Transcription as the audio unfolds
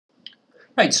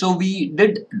Right, so we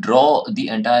did draw the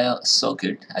entire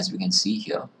circuit as we can see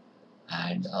here,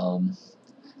 and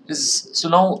so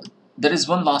now there is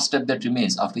one last step that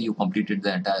remains after you completed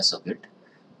the entire circuit.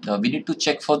 Now we need to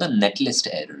check for the netlist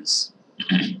errors.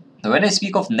 Now when I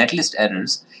speak of netlist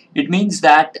errors, it means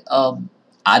that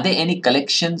are there any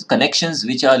connections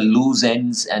which are loose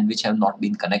ends and which have not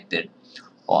been connected,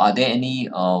 or are there any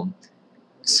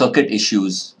circuit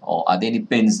issues, or are there any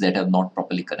pins that have not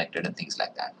properly connected and things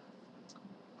like that.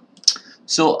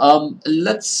 So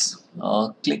let's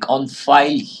click on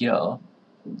file here,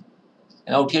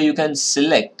 and out here you can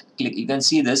select, you can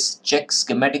see this check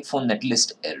schematic for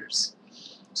netlist errors.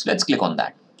 So let's click on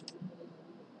that.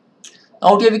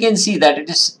 Out here we can see that it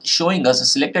is showing us a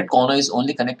selected corner is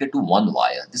only connected to one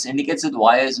wire. This indicates that the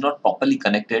wire is not properly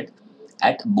connected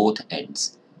at both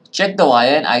ends. Check the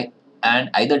wire and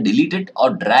either delete it or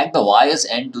drag the wire's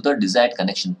end to the desired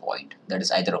connection point, that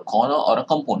is either a corner or a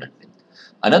component pin.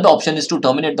 Another option is to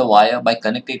terminate the wire by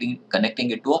connecting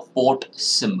it to a port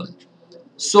symbol.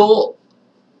 So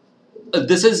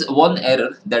this is one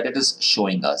error that it is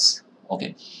showing us.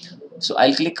 Okay, so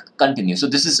I'll click continue. So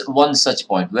this is one such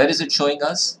point. Where is it showing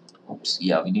us? Oops,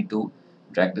 yeah, we need to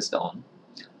drag this down.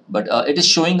 But it is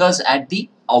showing us at the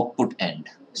output end.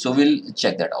 So we'll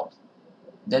check that out.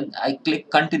 Then I click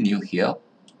continue here.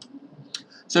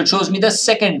 So it shows me the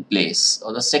second place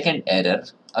or the second error.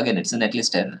 Again, it's a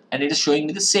netlist error, and it is showing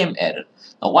me the same error.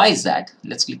 Now, why is that?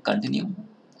 Let's click continue,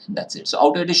 and that's it. So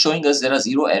out here it is showing us there are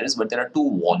 0 errors, but there are 2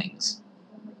 warnings,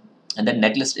 and then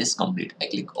netlist is complete. I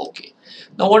click OK.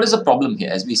 Now, what is the problem here?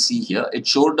 As we see here, it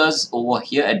showed us over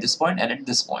here at this point and at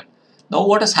this point. Now,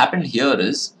 what has happened here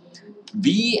is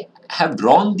we have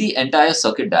drawn the entire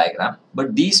circuit diagram,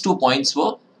 but these 2 points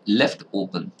were left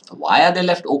open. Why are they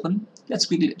left open? Let's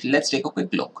take a quick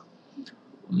look.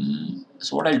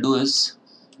 So what I'll do is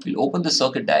we'll open the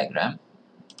circuit diagram,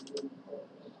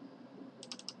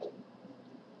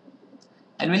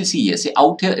 and we'll see here. See,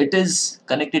 out here it is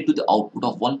connected to the output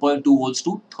of 1.2 volts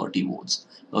to 30 volts.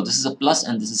 Now this is a plus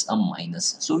and this is a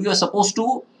minus. So we are supposed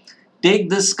to take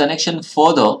this connection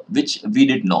further, which we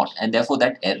did not, and therefore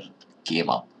that error came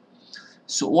up.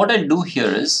 So what I'll do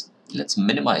here is, let's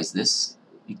minimize this.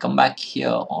 We come back here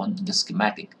on the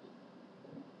schematic,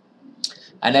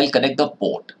 and I'll connect the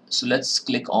port. So let's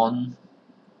click on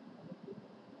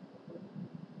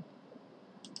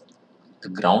the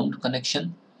ground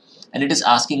connection, and it is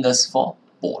asking us for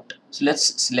port. So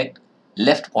let's select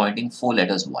left pointing 4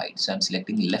 letters wide. So I'm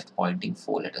selecting left pointing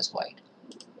 4 letters wide.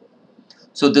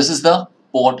 So this is the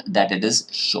port that it is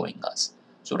showing us.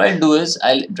 So what I'll do is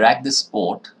I'll drag this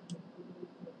port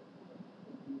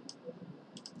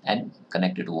and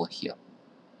connect it over here.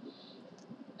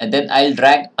 And then I'll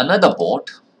drag another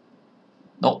port.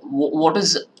 Now what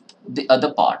is the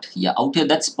other part? Yeah, out here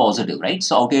that's positive, right?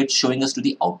 So out here it's showing us to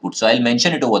the output. So I'll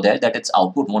mention it over there that it's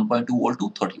output 1.2 volt to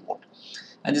 30 volt.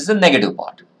 And this is the negative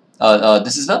part.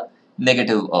 This is the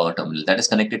negative terminal that is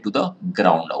connected to the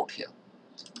ground out here.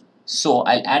 So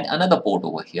I'll add another port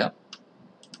over here.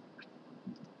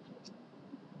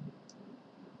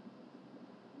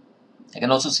 I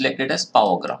can also select it as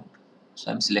power ground.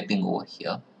 So I'm selecting over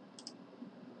here.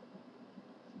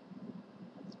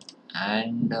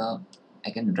 And I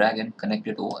can drag and connect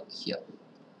it over here.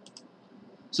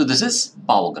 So this is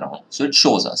power ground. So it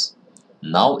shows us.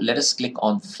 Now let us click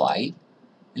on file.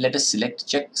 Let us select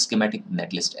check schematic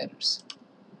netlist errors.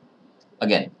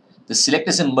 Again, the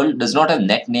selector symbol does not have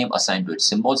net name assigned to it.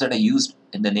 Symbols that are used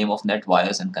in the name of net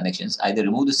wires and connections either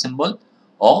remove the symbol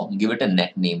or give it a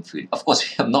net name field. Of course,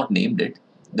 we have not named it.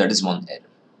 That is one error.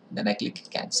 Then I click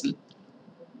cancel.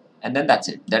 And then that's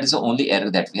it. That is the only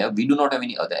error that we have. We do not have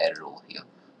any other error over here.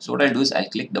 So what I'll do is I'll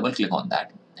double click on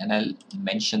that, and I'll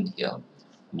mention here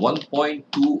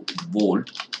 1.2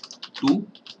 volt to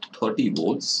 30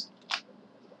 volts.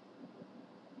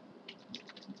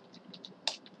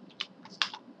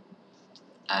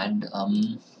 And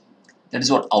that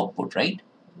is what output, right?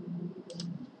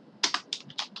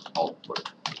 Output.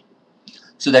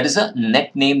 So that is a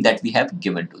net name that we have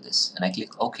given to this, and I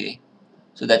click OK.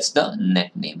 So that's the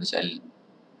net name, which I'll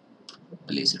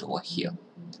place it over here.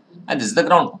 And this is the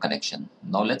ground connection.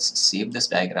 Now let's save this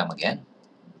diagram again.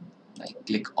 I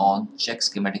click on check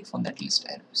schematic for netlist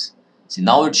errors. See,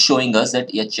 now it's showing us that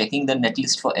checking the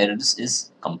netlist for errors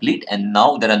is complete, and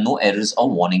now there are no errors or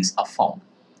warnings are found.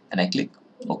 And I click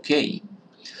OK.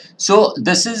 So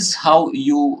this is how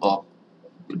you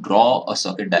draw a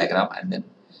circuit diagram and then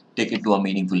take it to a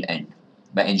meaningful end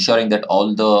by ensuring that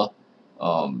all the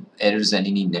errors and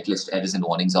any netlist errors and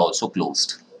warnings are also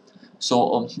closed.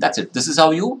 So that's it. This is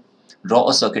how you draw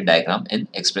a circuit diagram in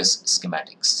Express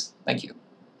schematics. Thank you.